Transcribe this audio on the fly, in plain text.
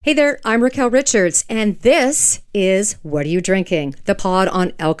Hey there, I'm Raquel Richards, and this is What Are You Drinking? The pod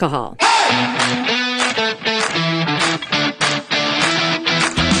on alcohol.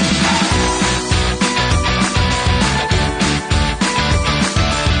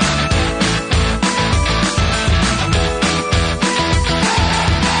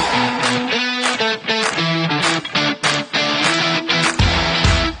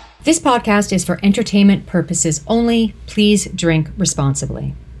 This podcast is for entertainment purposes only. Please drink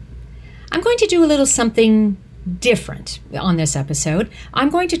responsibly. I'm going to do a little something different on this episode. I'm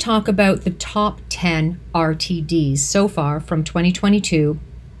going to talk about the top 10 RTDs so far from 2022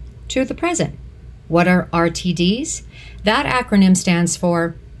 to the present. What are RTDs? That acronym stands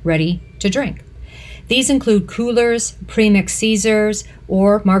for Ready to Drink. These include coolers, pre-mixed Caesars,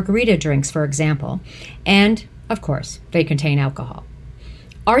 or margarita drinks, for example. And, of course, they contain alcohol.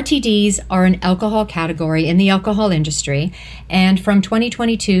 RTDs are an alcohol category in the alcohol industry, and from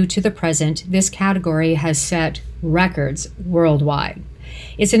 2022 to the present, this category has set records worldwide.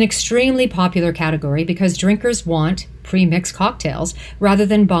 It's an extremely popular category because drinkers want pre-mixed cocktails rather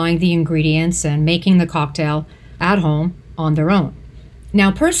than buying the ingredients and making the cocktail at home on their own.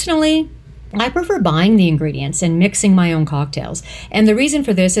 Now, personally, I prefer buying the ingredients and mixing my own cocktails. And the reason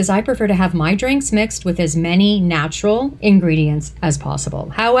for this is I prefer to have my drinks mixed with as many natural ingredients as possible.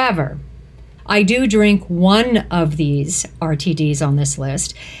 However, I do drink one of these RTDs on this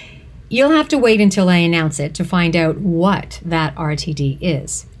list. You'll have to wait until I announce it to find out what that RTD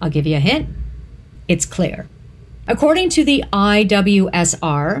is. I'll give you a hint. It's clear. According to the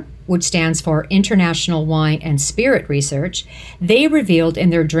IWSR, which stands for International Wine and Spirit Research, they revealed in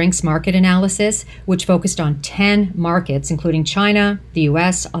their drinks market analysis, which focused on 10 markets, including China, the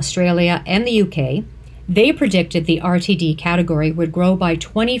US, Australia, and the UK, they predicted the RTD category would grow by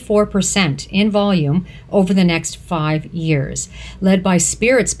 24% in volume over the next 5 years, led by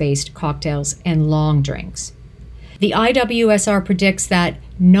spirits-based cocktails and long drinks. The IWSR predicts that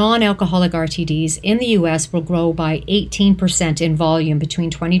non-alcoholic RTDs in the U.S. will grow by 18% in volume between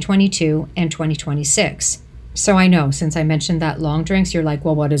 2022 and 2026. So I know, since I mentioned that long drinks, you're like,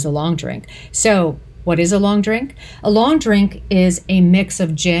 well, what is a long drink? So what is a long drink? A long drink is a mix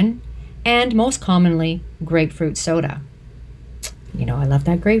of gin and most commonly grapefruit soda. You know, I love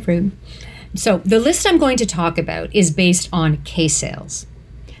that grapefruit. So the list I'm going to talk about is based on case sales.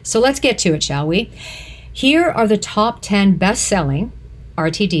 So let's get to it, shall we? Here are the top 10 best-selling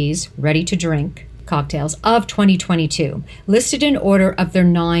RTDs, ready-to-drink cocktails of 2022, listed in order of their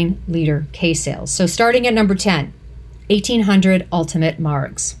 9-liter case sales. So starting at number 10, 1800 Ultimate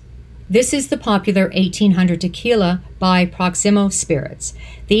Margs. This is the popular 1800 tequila by Proximo Spirits.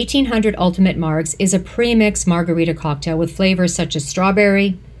 The 1800 Ultimate Margs is a pre-mixed margarita cocktail with flavors such as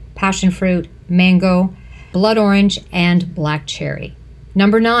strawberry, passion fruit, mango, blood orange, and black cherry.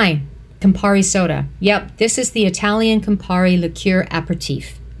 Number 9, Campari Soda. Yep, this is the Italian Campari liqueur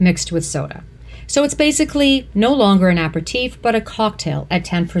aperitif mixed with soda. So it's basically no longer an aperitif, but a cocktail at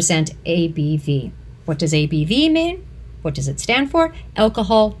 10% ABV. What does ABV mean? What does it stand for?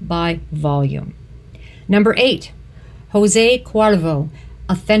 Alcohol by volume. Number 8, Jose Cuervo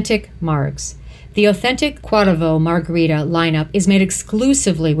Authentic Margs. The Authentic Cuervo Margarita lineup is made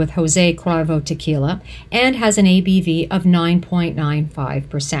exclusively with Jose Cuervo tequila and has an ABV of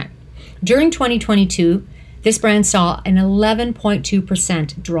 9.95%. During 2022, this brand saw an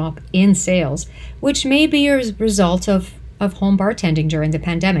 11.2% drop in sales, which may be a result of home bartending during the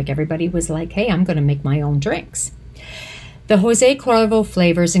pandemic. Everybody was like, hey, I'm going to make my own drinks. The Jose Cuervo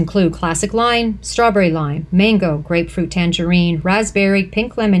flavors include classic lime, strawberry lime, mango, grapefruit tangerine, raspberry,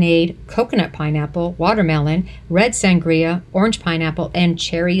 pink lemonade, coconut pineapple, watermelon, red sangria, orange pineapple, and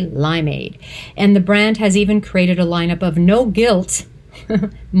cherry limeade. And the brand has even created a lineup of no guilt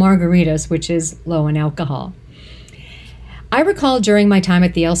margaritas, which is low in alcohol. I recall during my time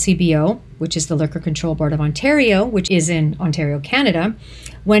at the LCBO, which is the Liquor Control Board of Ontario, which is in Ontario, Canada,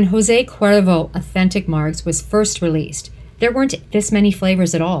 when Jose Cuervo Authentic Margs was first released. There weren't this many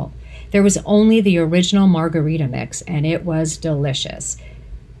flavors at all. There was only the original margarita mix, and it was delicious.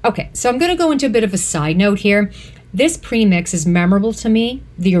 Okay, so I'm going to go into a bit of a side note here. This premix is memorable to me,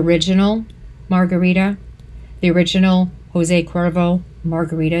 the original margarita, the original Jose Cuervo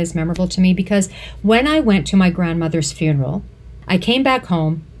margarita is memorable to me because when I went to my grandmother's funeral, I came back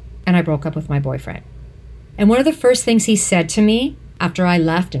home and I broke up with my boyfriend. And one of the first things he said to me after I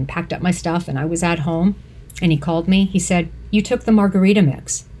left and packed up my stuff and I was at home and he called me, he said, "You took the margarita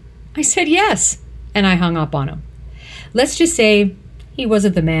mix." I said, "Yes." And I hung up on him. Let's just say he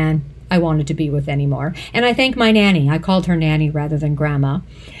wasn't the man I wanted to be with anymore. And I thank my nanny, I called her nanny rather than grandma,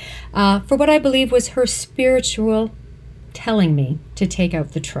 for what I believe was her spiritual telling me to take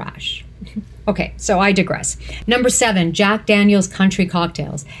out the trash. Okay, so I digress. Number 7, Jack Daniel's Country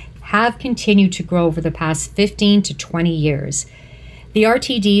Cocktails have continued to grow over the past 15 to 20 years. The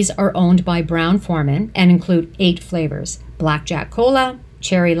RTDs are owned by Brown-Forman and include 8 flavors: Blackjack Cola,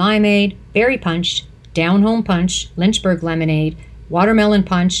 Cherry Limeade, Berry Punch, Down Home Punch, Lynchburg Lemonade, Watermelon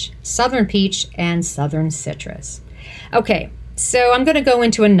Punch, Southern Peach, and Southern Citrus. Okay, so I'm going to go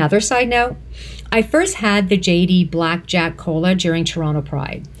into another side note. I first had the JD Blackjack Cola during Toronto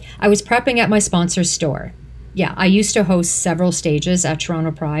Pride. I was prepping at my sponsor's store. Yeah, I used to host several stages at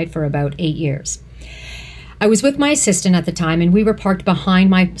Toronto Pride for about 8 years. I was with my assistant at the time, and we were parked behind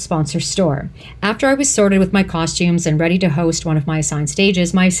my sponsor's store. After I was sorted with my costumes and ready to host one of my assigned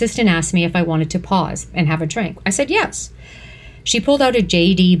stages, my assistant asked me if I wanted to pause and have a drink. I said yes. She pulled out a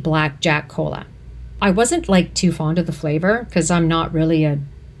JD Blackjack Cola. I wasn't too fond of the flavor because I'm not really a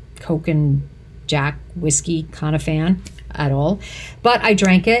Coke and Jack whiskey kind of fan at all, but I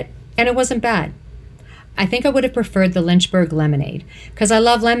drank it and it wasn't bad. I think I would have preferred the Lynchburg Lemonade because I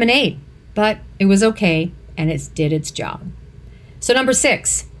love lemonade, but it was okay and it did its job. So number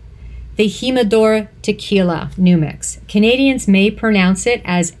 6, the Jimador Tequila New Mix. Canadians may pronounce it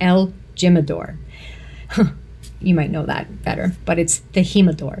as El Jimador. You might know that better, but it's the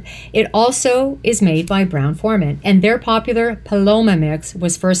Jimador. It also is made by Brown-Forman, and their popular Paloma mix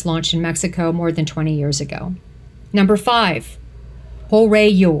was first launched in Mexico more than 20 years ago. Number 5,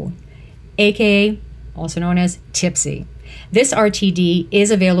 Horeyo, aka also known as Tipsy. This RTD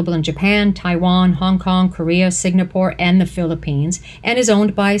is available in Japan, Taiwan, Hong Kong, Korea, Singapore, and the Philippines, and is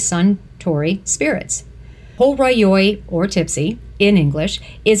owned by Suntory Spirits. Horeyo, or Tipsy in English,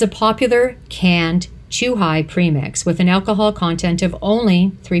 is a popular canned Chu-Hai premix with an alcohol content of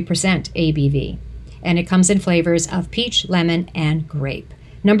only 3% ABV, and it comes in flavors of peach, lemon, and grape.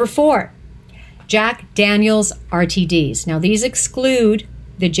 Number 4, Jack Daniel's RTDs. Now, these exclude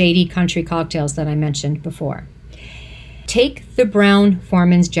the JD Country Cocktails that I mentioned before. Take the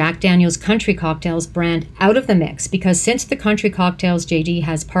Brown-Forman's Jack Daniel's Country Cocktails brand out of the mix because since the Country Cocktails JD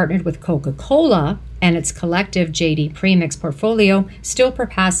has partnered with Coca-Cola and its collective JD Premix portfolio still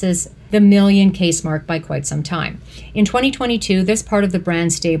surpasses the 1 million case mark by quite some time. In 2022, this part of the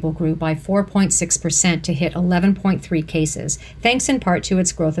brand stable grew by 4.6% to hit 11.3 cases, thanks in part to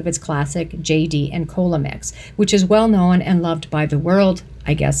its growth of its classic JD and Cola mix, which is well known and loved by the world,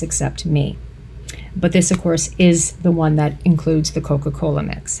 I guess except me. But this, of course, is the one that includes the Coca-Cola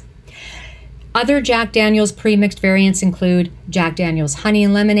mix. Other Jack Daniel's pre-mixed variants include Jack Daniel's Honey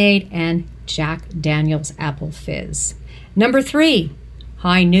and Lemonade and Jack Daniel's Apple Fizz. Number 3,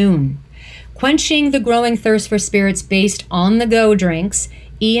 High Noon. Quenching the growing thirst for spirits based on the go drinks,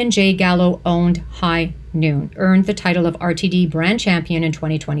 E&J Gallo owned High Noon earned the title of RTD brand champion in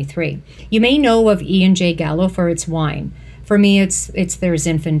 2023. You may know of E&J Gallo for its wine. For me, it's their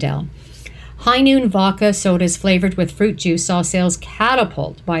Zinfandel. High Noon vodka sodas flavored with fruit juice saw sales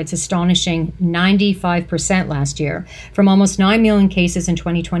catapult by its astonishing 95% last year, from almost 9 million cases in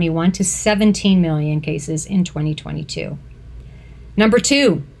 2021 to 17 million cases in 2022. Number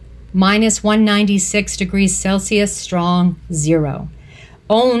 2, minus 196 degrees Celsius strong zero.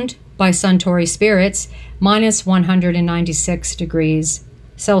 Owned by Suntory Spirits, minus 196 degrees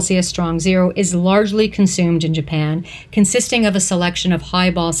Celsius strong zero is largely consumed in Japan, consisting of a selection of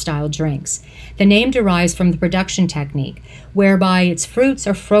highball-style drinks. The name derives from the production technique, whereby its fruits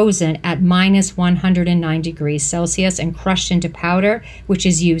are frozen at minus 109 degrees Celsius and crushed into powder, which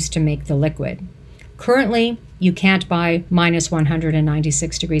is used to make the liquid. Currently, you can't buy minus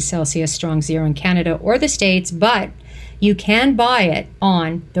 196 degrees Celsius strong zero in Canada or the States, but you can buy it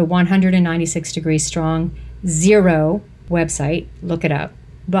on the 196 degrees strong zero website. Look it up.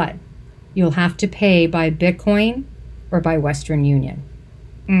 But you'll have to pay by Bitcoin or by Western Union.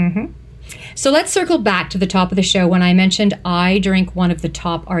 So let's circle back to the top of the show when I mentioned I drink one of the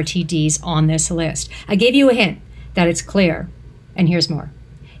top RTDs on this list. I gave you a hint that it's clear, and here's more.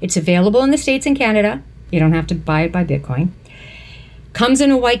 It's available in the States and Canada. You don't have to buy it by Bitcoin. Comes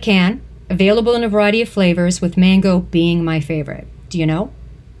in a white can, available in a variety of flavors, with mango being my favorite. Do you know?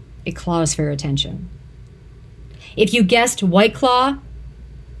 It claws for your attention. If you guessed White Claw,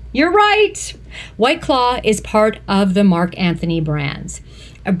 you're right. White Claw is part of the Mark Anthony brands,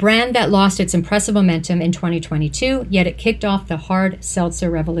 a brand that lost its impressive momentum in 2022, yet it kicked off the hard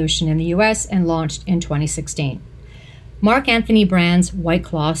seltzer revolution in the US and launched in 2016. Mark Anthony brand's White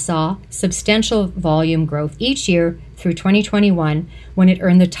Claw saw substantial volume growth each year through 2021 when it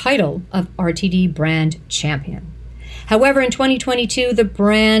earned the title of RTD brand champion. However, in 2022, the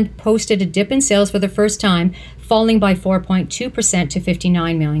brand posted a dip in sales for the first time, falling by 4.2% to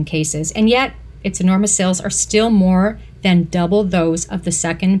 59 million cases. And yet, its enormous sales are still more than double those of the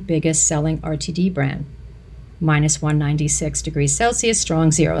second biggest selling RTD brand. Minus 196 degrees Celsius,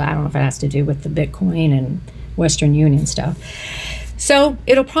 strong zero. I don't know if it has to do with the Bitcoin and Western Union stuff. So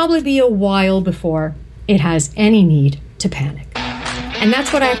it'll probably be a while before it has any need to panic. And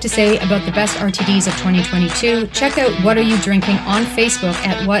that's what I have to say about the best RTDs of 2022. Check out What Are You Drinking on Facebook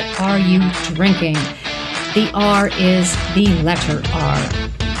at What Are You Drinking. The R is the letter R.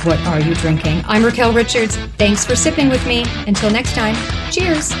 What Are You Drinking? I'm Raquel Richards. Thanks for sipping with me. Until next time,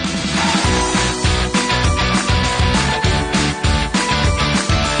 cheers.